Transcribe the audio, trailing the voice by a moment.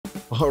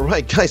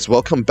Alright guys,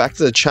 welcome back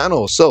to the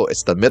channel. So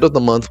it's the middle of the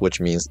month, which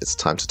means it's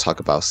time to talk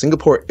about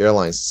Singapore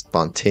Airlines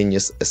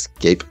spontaneous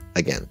escape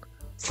again.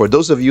 For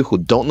those of you who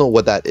don't know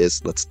what that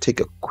is, let's take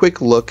a quick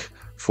look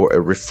for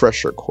a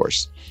refresher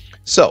course.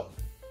 So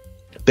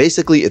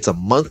basically it's a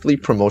monthly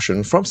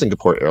promotion from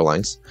Singapore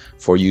Airlines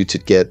for you to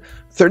get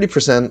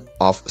 30%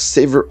 off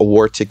Saver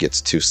Award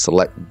tickets to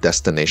select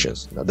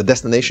destinations. Now the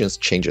destinations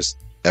changes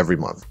every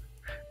month.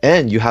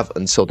 And you have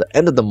until the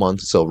end of the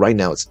month, so right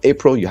now it's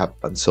April, you have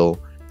until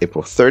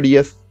April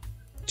 30th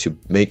to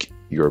make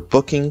your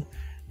booking,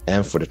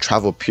 and for the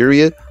travel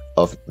period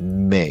of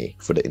May,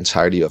 for the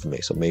entirety of May,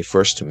 so May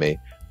 1st to May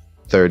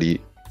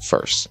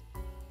 31st.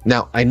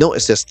 Now, I know it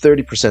says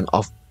 30%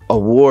 off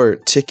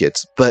award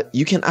tickets, but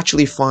you can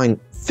actually find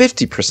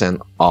 50%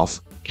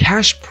 off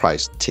cash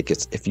price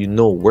tickets if you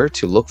know where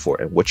to look for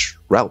and which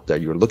route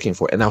that you're looking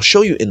for. And I'll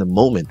show you in a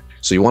moment,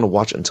 so you want to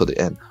watch until the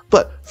end.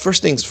 But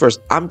first things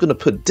first, I'm going to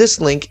put this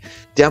link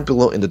down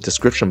below in the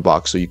description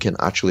box so you can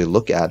actually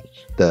look at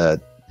the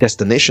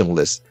destination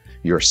list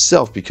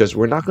yourself, because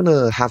we're not going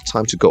to have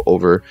time to go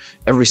over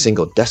every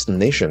single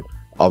destination,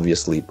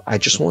 obviously. I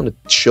just want to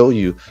show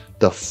you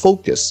the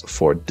focus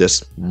for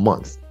this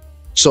month.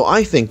 So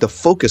I think the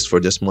focus for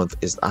this month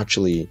is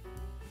actually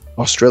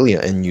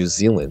Australia and New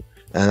Zealand.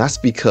 And that's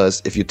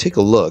because if you take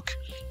a look,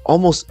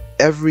 almost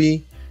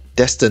every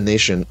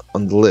destination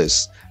on the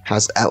list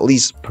has at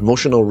least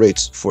promotional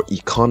rates for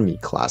economy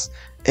class,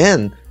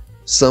 and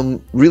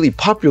some really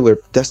popular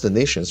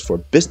destinations for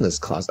business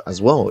class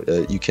as well.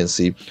 You can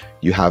see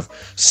you have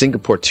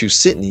Singapore to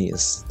Sydney and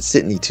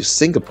Sydney to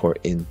Singapore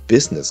in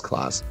business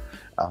class,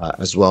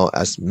 as well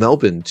as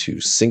Melbourne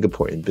to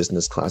Singapore in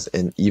business class,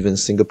 and even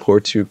Singapore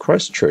to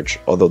Christchurch,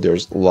 although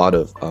there's a lot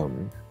of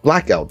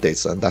blackout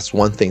dates, and that's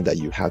one thing that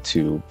you have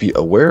to be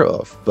aware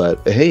of. But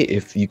hey,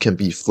 if you can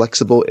be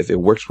flexible, if it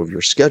works with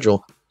your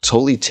schedule,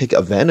 totally take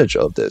advantage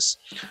of this.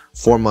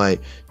 For my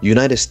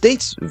United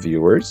States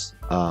viewers,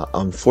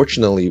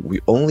 unfortunately, we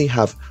only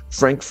have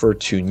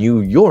Frankfurt to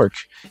New York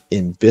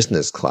in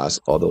business class,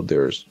 although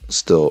there's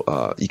still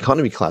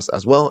economy class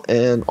as well,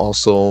 and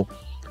also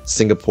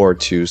Singapore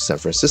to San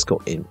Francisco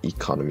in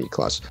economy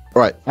class.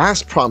 All right,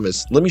 as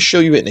promised, let me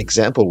show you an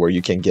example where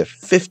you can get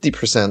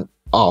 50%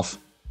 off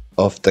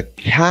of the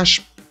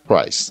cash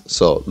price.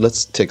 So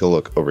let's take a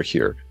look over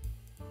here.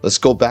 Let's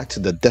go back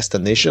to the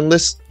destination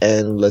list,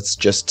 and let's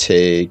just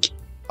take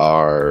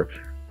our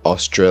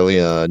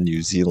Australia,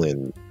 New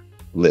Zealand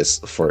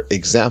list for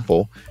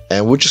example,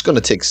 and we're just going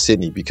to take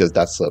Sydney because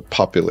that's a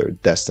popular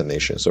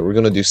destination. So we're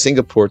going to do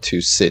Singapore to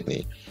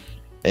Sydney,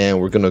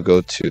 and we're going to go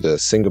to the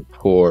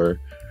Singapore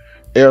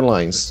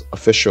Airlines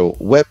official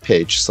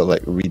webpage,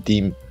 select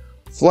redeem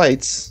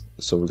flights.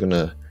 So we're going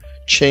to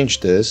change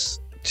this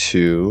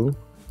to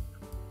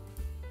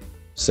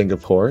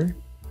Singapore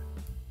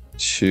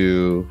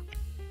to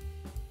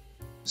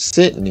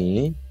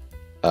Sydney.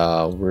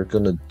 We're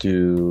gonna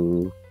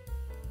do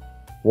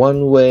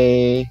one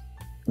way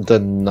the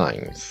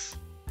 9th.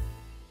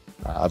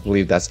 I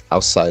believe that's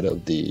outside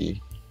of the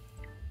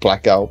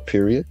blackout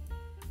period.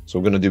 So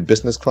we're gonna do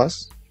business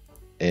class,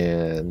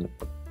 and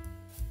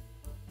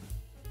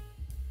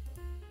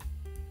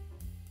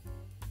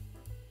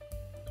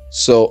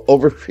so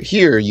over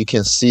here you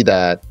can see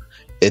that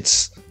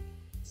it's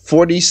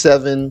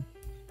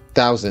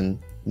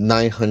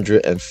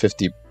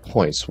 47,950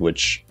 points,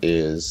 which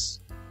is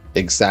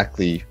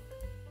exactly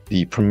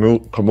the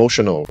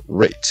promotional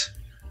rate.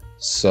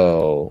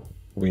 So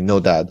we know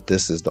that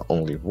this is the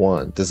only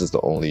one. This is the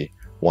only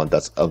one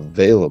that's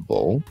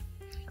available.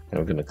 And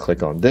we're going to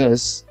click on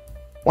this.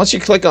 Once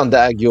you click on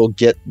that, you'll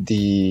get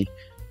the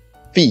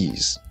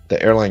fees,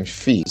 the airline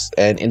fees.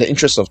 And in the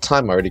interest of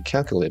time, I already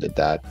calculated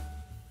that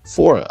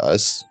for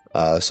us.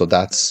 So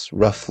that's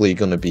roughly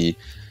going to be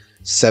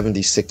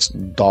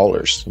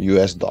 $76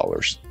 US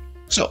dollars.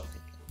 So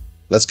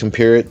let's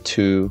compare it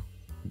to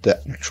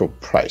the actual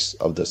price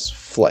of this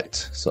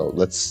flight. So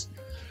let's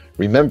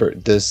remember,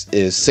 this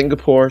is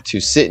Singapore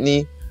to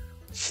Sydney,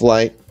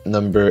 flight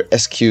number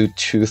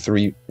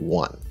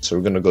SQ231. So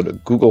we're going to go to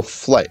Google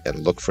Flight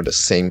and look for the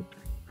same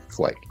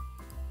flight.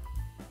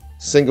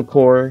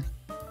 Singapore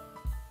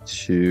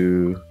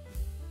to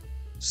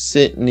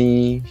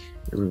Sydney,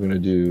 we're going to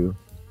do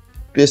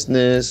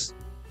business,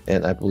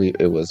 and I believe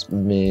it was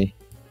May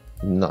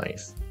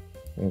 9th.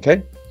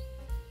 Okay,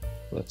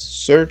 let's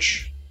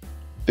search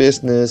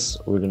business.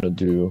 We're gonna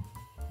do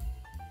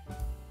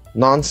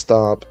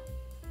non-stop,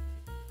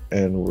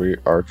 and we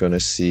are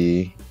gonna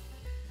see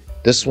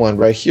this one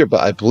right here,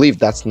 but I believe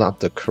that's not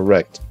the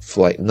correct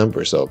flight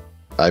number. So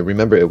I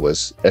remember it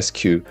was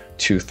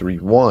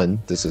SQ231.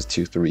 This is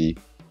 23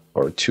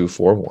 or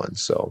 241.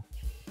 So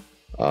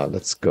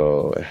let's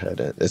go ahead,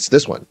 and it's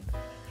this one,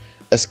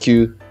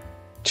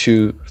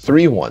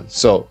 SQ231.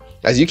 So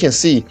as you can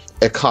see,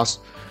 it costs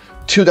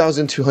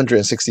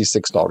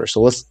 $2,266.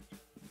 So let's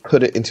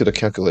put it into the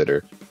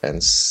calculator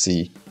and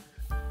see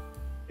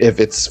if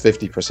it's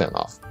 50%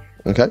 off.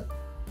 Okay,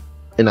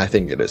 and I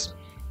think it is.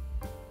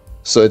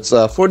 So it's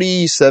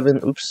 47.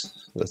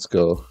 Oops, let's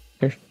go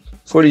here.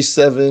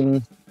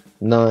 47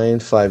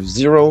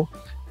 950,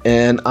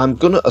 and I'm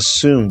gonna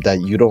assume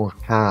that you don't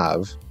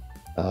have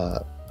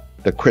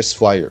the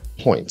KrisFlyer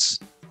points,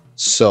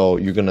 so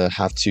you're gonna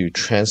have to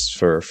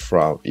transfer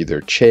from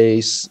either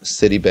Chase,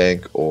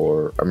 Citibank,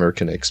 or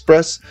American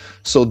Express.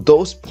 So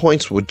those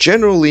points will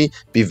generally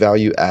be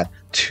valued at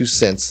 2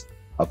 cents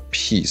a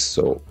piece,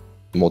 so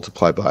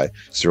multiply by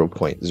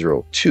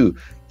 0.02.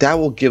 That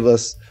will give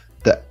us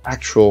the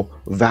actual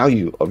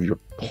value of your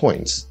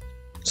points.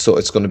 So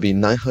it's going to be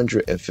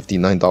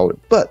 $959.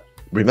 But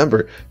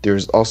remember,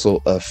 there's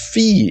also a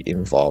fee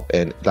involved,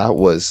 and that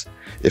was,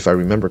 if I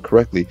remember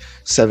correctly,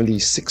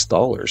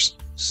 $76.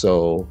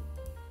 So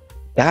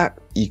that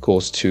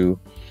equals to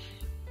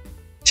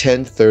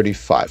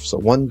 $1,035. So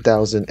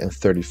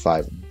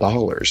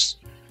 $1,035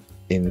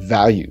 in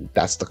value.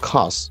 That's the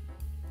cost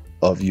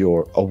of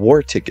your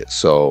award ticket.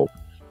 So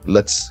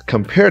let's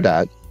compare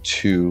that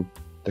to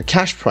the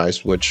cash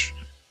price, which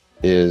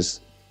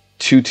is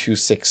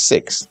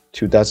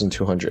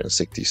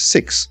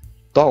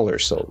 $2,266.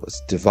 So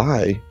let's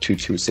divide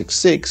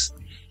 2,266,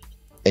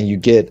 and you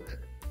get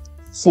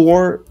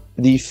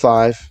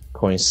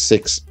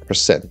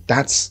 45.6%.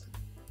 That's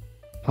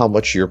how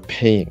much you're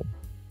paying.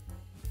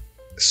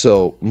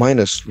 So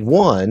minus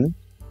 1,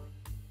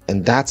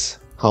 and that's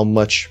how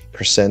much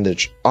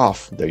percentage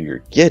off that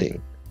you're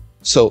getting.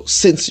 So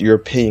since you're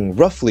paying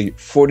roughly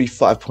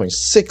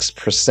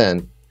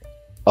 45.6%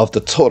 of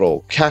the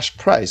total cash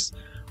price,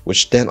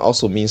 which then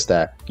also means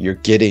that you're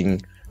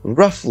getting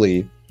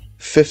roughly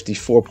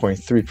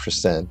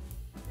 54.3%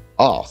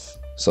 off.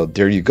 So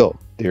there you go.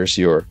 There's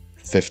your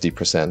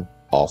 50%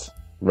 off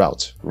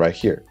route right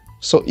here.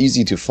 So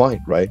easy to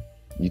find, right?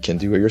 You can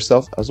do it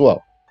yourself as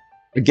well.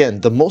 Again,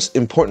 the most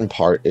important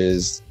part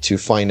is to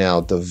find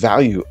out the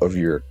value of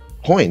your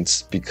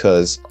points,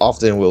 because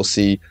often we'll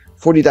see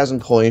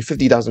 40,000 point,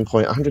 50,000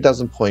 point,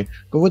 100,000 point,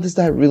 but what does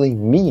that really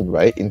mean,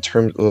 right, in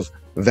terms of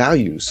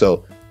value?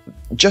 So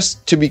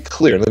just to be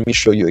clear, let me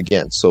show you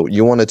again. So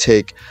you want to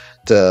take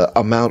the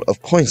amount of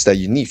points that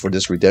you need for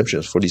this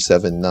redemption,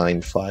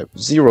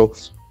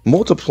 47,950,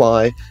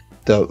 multiply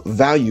the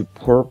value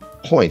per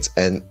points.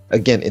 And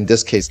again, in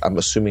this case, I'm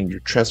assuming you're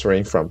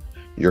transferring from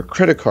your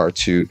credit card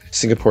to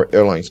Singapore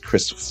Airlines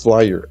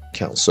KrisFlyer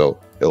account. So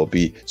it'll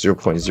be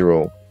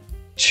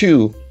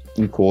 0.02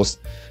 equals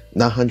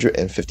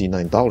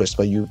 $959.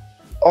 But you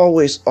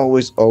always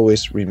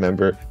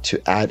remember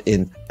to add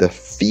in the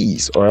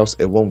fees, or else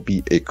it won't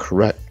be a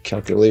correct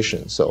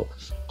calculation. So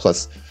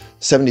plus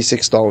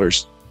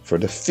 $76 for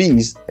the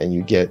fees, and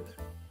you get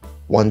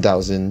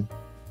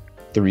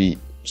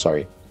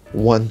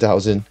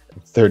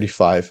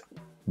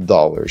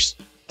 $1,035.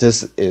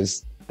 This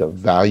is the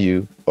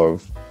value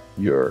of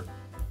your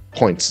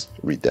points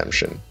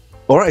redemption.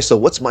 All right, so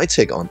what's my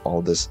take on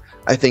all this?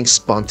 I think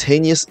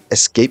spontaneous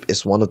escape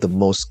is one of the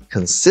most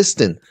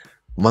consistent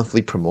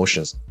monthly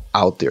promotions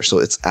out there, so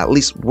it's at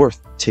least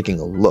worth taking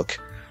a look.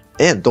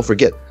 And don't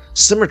forget,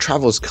 summer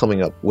travel is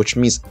coming up, which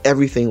means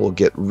everything will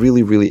get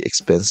really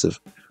expensive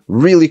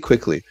really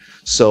quickly.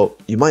 So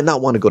you might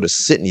not want to go to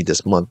Sydney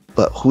this month,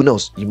 but who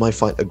knows, you might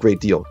find a great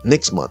deal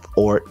next month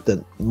or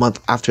the month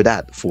after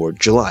that for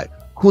July.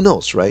 Who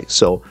knows, right?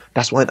 So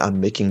that's why I'm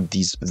making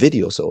these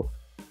videos, so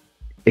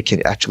it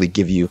can actually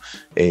give you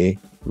a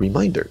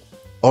reminder.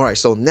 All right,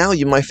 so now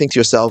you might think to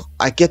yourself,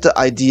 I get the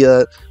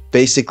idea.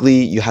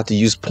 Basically, you have to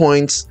use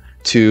points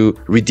to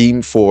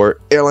redeem for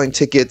airline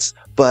tickets,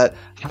 but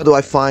how do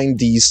I find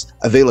these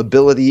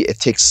availability? It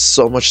takes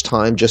so much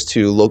time just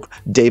to look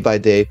day by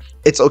day.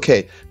 It's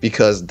okay,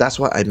 because that's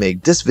why I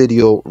make this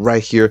video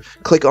right here.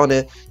 Click on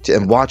it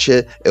and watch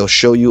it. It'll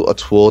show you a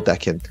tool that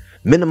can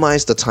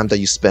minimize the time that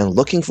you spend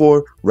looking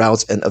for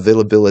routes and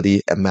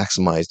availability and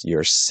maximize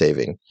your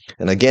saving.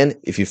 And again,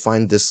 if you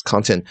find this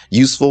content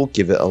useful,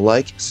 give it a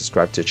like,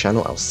 subscribe to the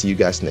channel. I'll see you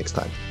guys next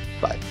time.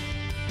 Bye.